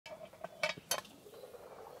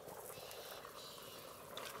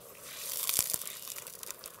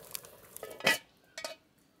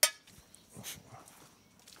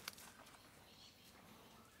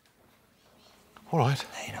All right.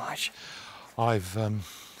 Hey, Nigel.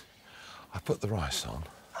 I've put the rice on.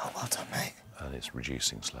 Oh, well done, mate. And it's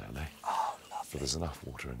reducing slowly. Oh, lovely. But there's enough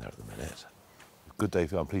water in there at the minute. Good day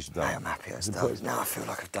for you. I'm pleased you've done it. I'm happy it's done. Now I feel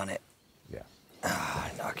like I've done it. Yeah.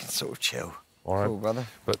 Now I can sort of chill. All right. Cool, brother.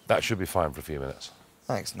 But that should be fine for a few minutes.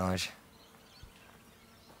 Thanks, Nigel.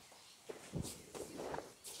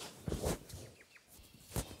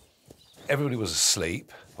 Everybody was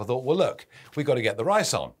asleep. I thought, well, look, we've got to get the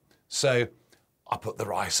rice on. So I put the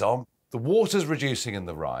rice on. The water's reducing in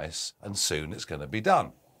the rice, and soon it's going to be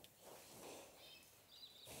done.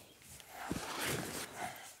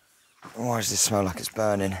 Why does this smell like it's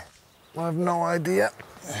burning? I have no idea.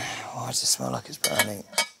 Why does it smell like it's burning?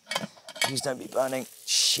 Please don't be burning.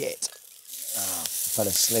 Shit. Oh, I fell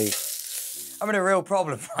asleep. I'm in a real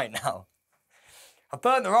problem right now. I've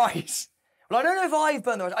burnt the rice. Well, I don't know if I've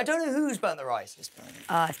burnt the rice. I don't know who's burnt the rice. It's burning.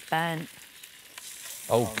 Oh, it's burnt.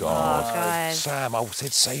 Oh, God. Oh, God. Sam, I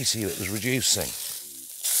did say to you it was reducing.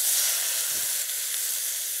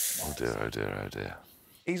 Oh, dear, oh, dear, oh, dear.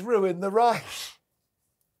 He's ruined the rice.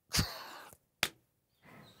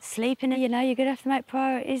 Sleeping, you know, you're going to have to make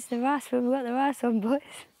priorities. The rice, we've got the rice on, boys.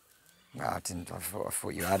 No, I didn't. I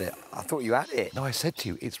thought you had it. I thought you had it. No, I said to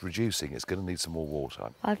you, it's reducing. It's going to need some more water.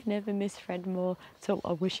 I've never missed Fred more. So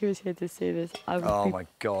I wish he was here to see this. Oh, my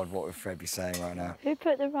God, what would Fred be saying right now? Who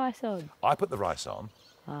put the rice on? I put the rice on.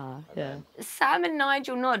 Ah, yeah. Sam and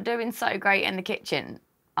Nigel not doing so great in the kitchen.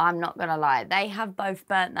 I'm not going to lie. They have both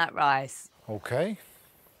burnt that rice. OK.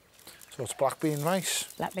 So it's black bean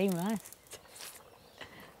rice. Black bean rice.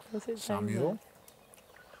 What's it saying Samuel.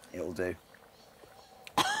 there? It'll do.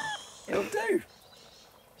 It'll do.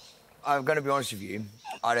 I'm going to be honest with you.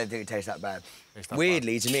 I don't think it tastes that bad.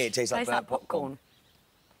 Weirdly, to me, it tastes like burnt popcorn.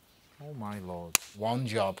 Oh, my Lord. One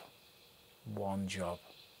job. One job.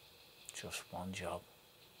 Just one job.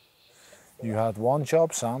 You had one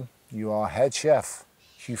job, Sam. You are head chef.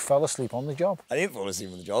 You fell asleep on the job. I didn't fall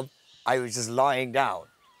asleep on the job. I was just lying down.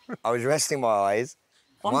 I was resting my eyes.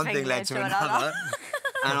 One thing led to another.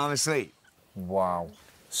 And I'm asleep. Wow.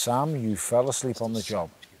 Sam, you fell asleep on the job.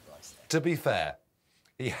 To be fair,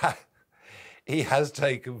 he has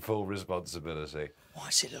taken full responsibility. Why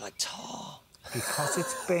does it look like tar? Because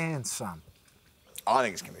it's burnt, Sam. I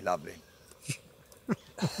think it's going to be lovely.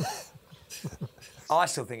 I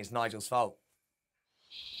still think it's Nigel's fault.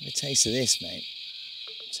 Have a taste of this, mate.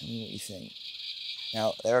 Tell me what you think.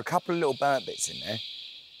 Now, there are a couple of little burnt bits in there.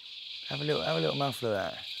 Have a little mouthful of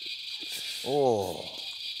that. Oh.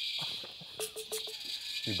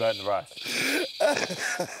 You burnt the rice.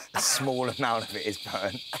 A small amount of it is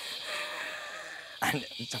burnt. And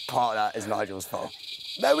part of that is Nigel's fault.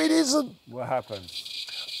 No, it isn't. What happened?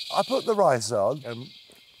 I put the rice on and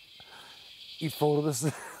he'd fallen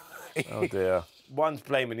asleep. Oh, dear. One's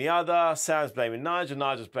blaming the other, Sam's blaming Nigel,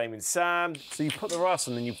 Nigel's blaming Sam. So you put the rice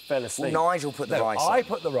on and you fell asleep. Well, Nigel put the rice on. I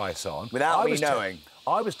put the rice on. Without me knowing.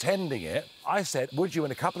 I was tending it. I said, would you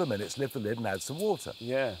in a couple of minutes lift the lid and add some water?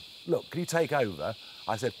 Yeah. Look, can you take over?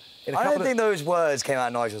 I said, I don't think those words came out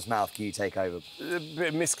of Nigel's mouth, can you take over? A bit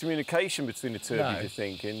of miscommunication between the two of you, do you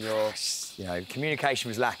think, in your... You know, communication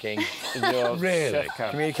was lacking. In your Really? chef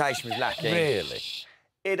camp? Communication was lacking. Really?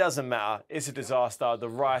 It doesn't matter. It's a disaster. The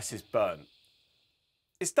rice is burnt.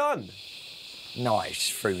 It's done. No, it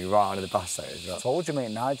just threw me right under the bus though as well. I told you,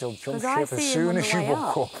 mate, Nigel jumped 'Cause I ship as see him soon on as the you way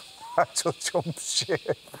woke up. Nigel jumped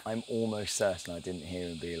ship. I'm almost certain I didn't hear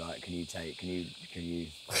him be like, can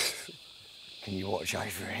you watch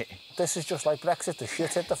over it? This is just like Brexit. The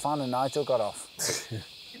shit hit the fan and Nigel got off.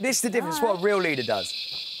 This is the difference, what a real leader does.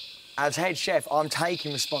 As head chef, I'm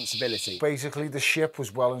taking responsibility. Basically, the ship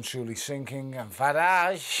was well and truly sinking and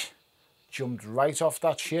Farage jumped right off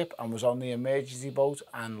that ship and was on the emergency boat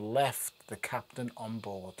and left the captain on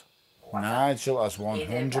board. Nigel has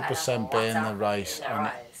 100% burned the rice and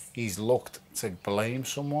he's looked to blame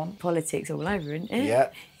someone. Politics all over, isn't it?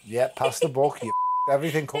 Yeah, yeah, pass the book. You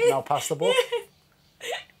everything come now, pass the book.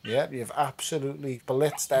 Yeah, you've absolutely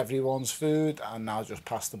blitzed everyone's food and now just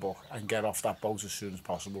pass the book and get off that boat as soon as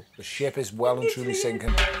possible. The ship is well and truly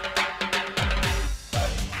sinking.